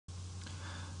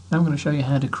Now I'm going to show you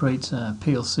how to create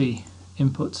PLC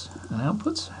inputs and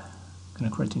outputs. I'm going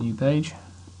to create a new page,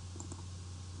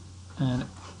 and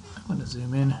I'm going to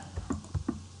zoom in,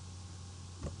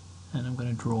 and I'm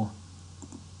going to draw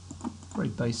a very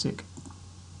basic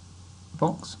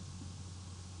box,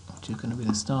 which is going to be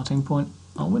the starting point.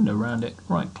 I'll window around it,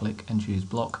 right click and choose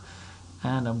block,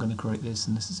 and I'm going to create this,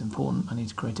 and this is important, I need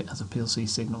to create it as a PLC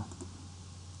signal.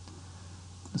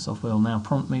 The software will now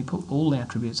prompt me, put all the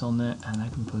attributes on there, and I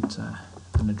can put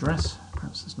an address,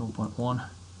 perhaps it's 0.1.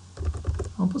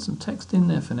 I'll put some text in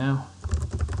there for now,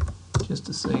 just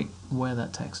to see where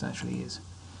that text actually is,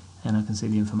 and I can see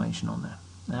the information on there.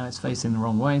 Now it's facing the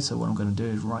wrong way, so what I'm going to do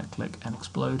is right click and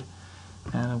explode,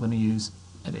 and I'm going to use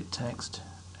edit text,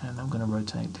 and I'm going to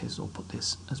rotate this or put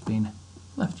this as being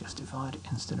left justified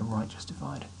instead of right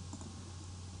justified.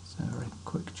 So a very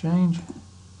quick change.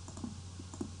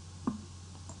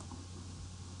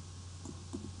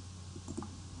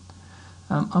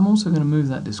 I'm also going to move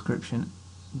that description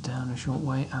down a short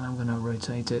way, and I'm going to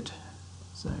rotate it.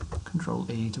 So Control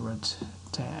E to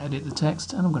edit the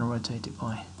text, and I'm going to rotate it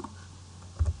by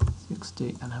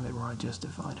 60 and have it right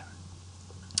justified.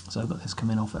 So I've got this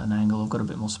coming off at an angle. I've got a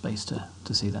bit more space to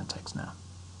see that text now.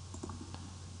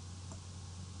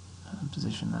 And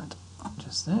position that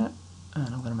just there,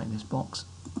 and I'm going to make this box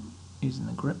using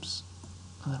the grips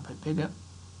a little bit bigger.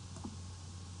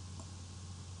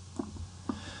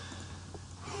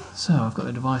 So I've got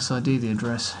the device ID, the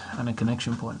address, and a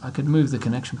connection point. I could move the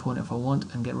connection point if I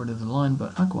want and get rid of the line,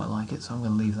 but I quite like it, so I'm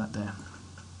going to leave that there.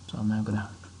 So I'm now going to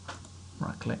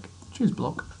right click, choose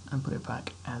block, and put it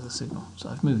back as a signal. So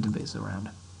I've moved the bits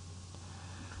around.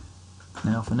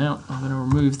 Now for now, I'm going to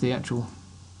remove the actual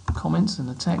comments and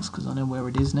the text because I know where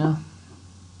it is now.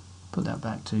 Put that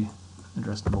back to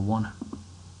address number 1,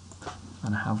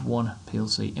 and I have one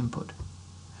PLC input.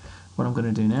 What I'm going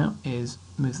to do now is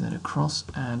move that across,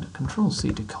 and Control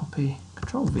C to copy,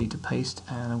 Control V to paste,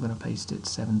 and I'm going to paste it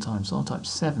 7 times. So I'll type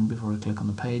 7 before I click on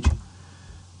the page,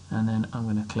 and then I'm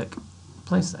going to click,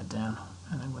 place that down,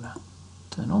 and I'm going to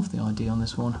turn off the ID on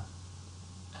this one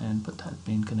and put that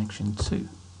in connection 2.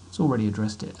 It's already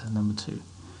addressed it as number 2.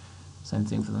 Same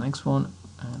thing for the next one,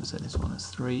 and set this one as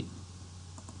 3.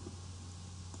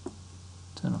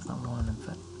 Turn off that one, in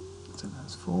fact, set that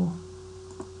as 4.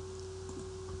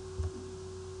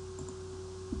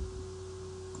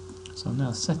 So I'm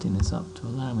now setting this up to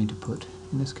allow me to put,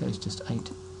 in this case, just 8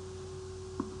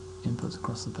 inputs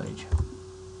across the page.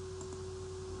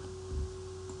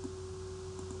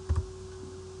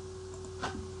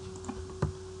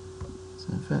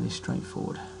 So fairly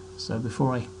straightforward. So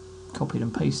before I copied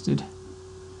and pasted,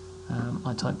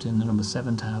 I typed in the number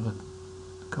 7 to have a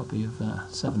copy of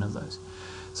 7 of those.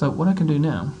 So what I can do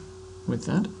now with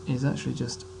that is actually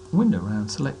just window around,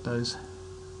 select those,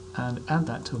 and add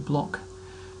that to a block.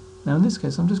 Now in this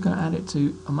case I'm just going to add it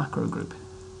to a macro group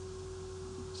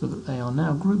so that they are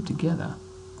now grouped together,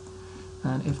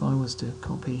 and if I was to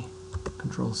copy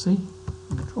Control C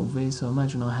and Control V, so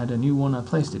imagine I had a new one, I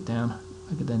placed it down,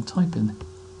 I could then type in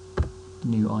the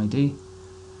new ID,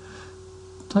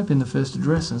 type in the first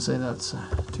address and say that's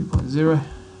 2.0,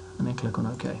 and then click on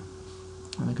OK,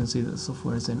 and I can see that the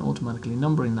software is then automatically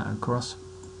numbering that across,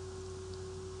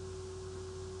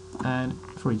 and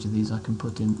for each of these I can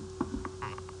put in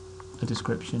a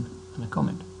description and a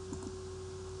comment.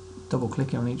 Double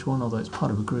clicking on each one, although it's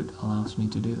part of a group, allows me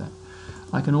to do that.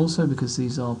 I can also, because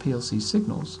these are PLC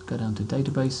signals, go down to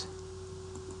Database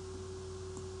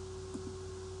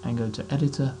and go to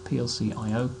Editor PLC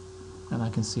I, and I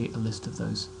can see a list of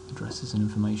those addresses and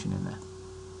information in there.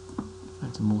 If I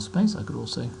had some more space, I could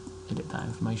also edit that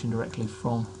information directly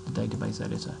from the Database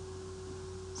Editor.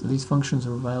 So these functions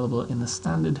are available in the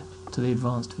standard to the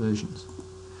advanced versions.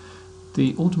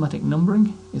 The automatic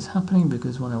numbering is happening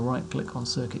because when I right click on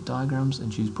circuit diagrams and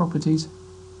choose properties,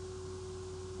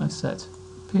 I set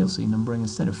PLC numbering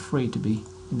instead of free to be,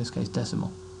 in this case,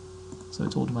 decimal. So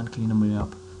it's automatically numbering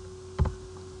up.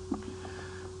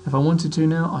 If I wanted to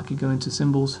now, I could go into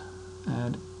symbols,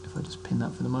 and if I just pin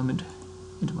that for the moment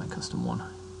into my custom one,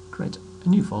 create a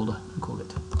new folder and call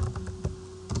it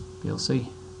PLC,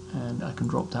 and I can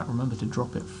drop that. Remember to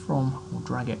drop it from, or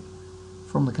drag it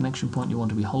from, the connection point you want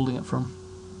to be holding it from.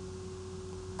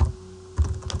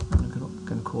 And I'm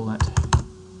going to call that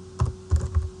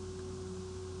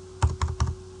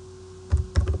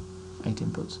eight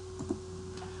inputs.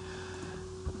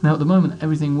 Now at the moment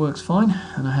everything works fine,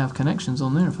 and I have connections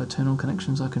on there. If I turn on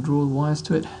connections I can draw the wires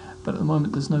to it, but at the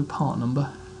moment there's no part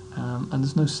number, and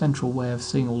there's no central way of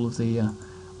seeing all of the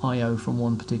I/O from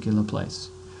one particular place.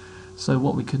 So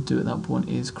what we could do at that point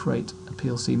is create a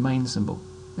PLC Main symbol.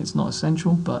 It's not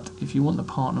essential, but if you want the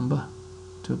part number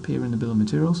to appear in the bill of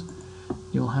materials,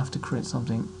 you'll have to create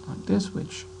something like this,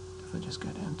 which if I just go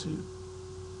down to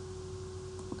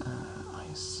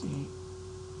IC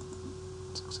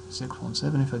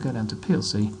 617, if I go down to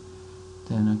PLC,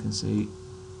 then I can see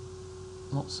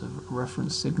lots of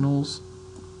reference signals.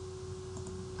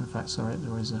 In fact, sorry,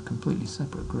 there is a completely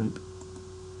separate group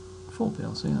for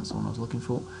PLC, that's the one I was looking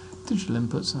for. Digital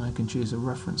inputs, and I can choose a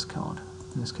reference card.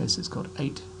 In this case it's got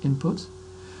 8 inputs.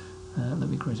 Let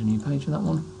me create a new page for that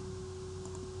one.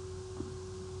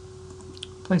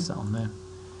 Place that on there.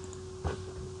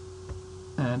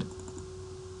 And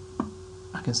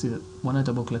I can see that when I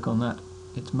double click on that,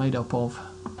 it's made up of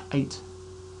 8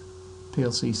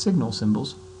 PLC signal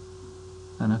symbols,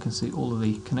 and I can see all of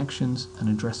the connections and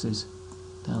addresses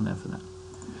down there for that.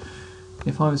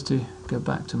 If I was to go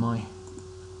back to my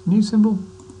new symbol,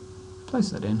 place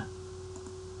that in,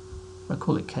 if I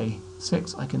call it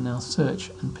K6, I can now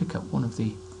search and pick up one of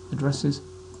the addresses,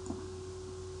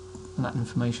 and that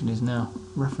information is now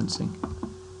referencing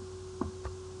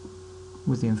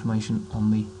with the information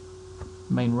on the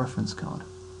main reference card.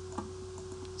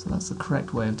 So that's the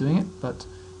correct way of doing it, but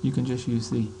you can just use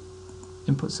the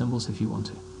input symbols if you want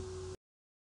to.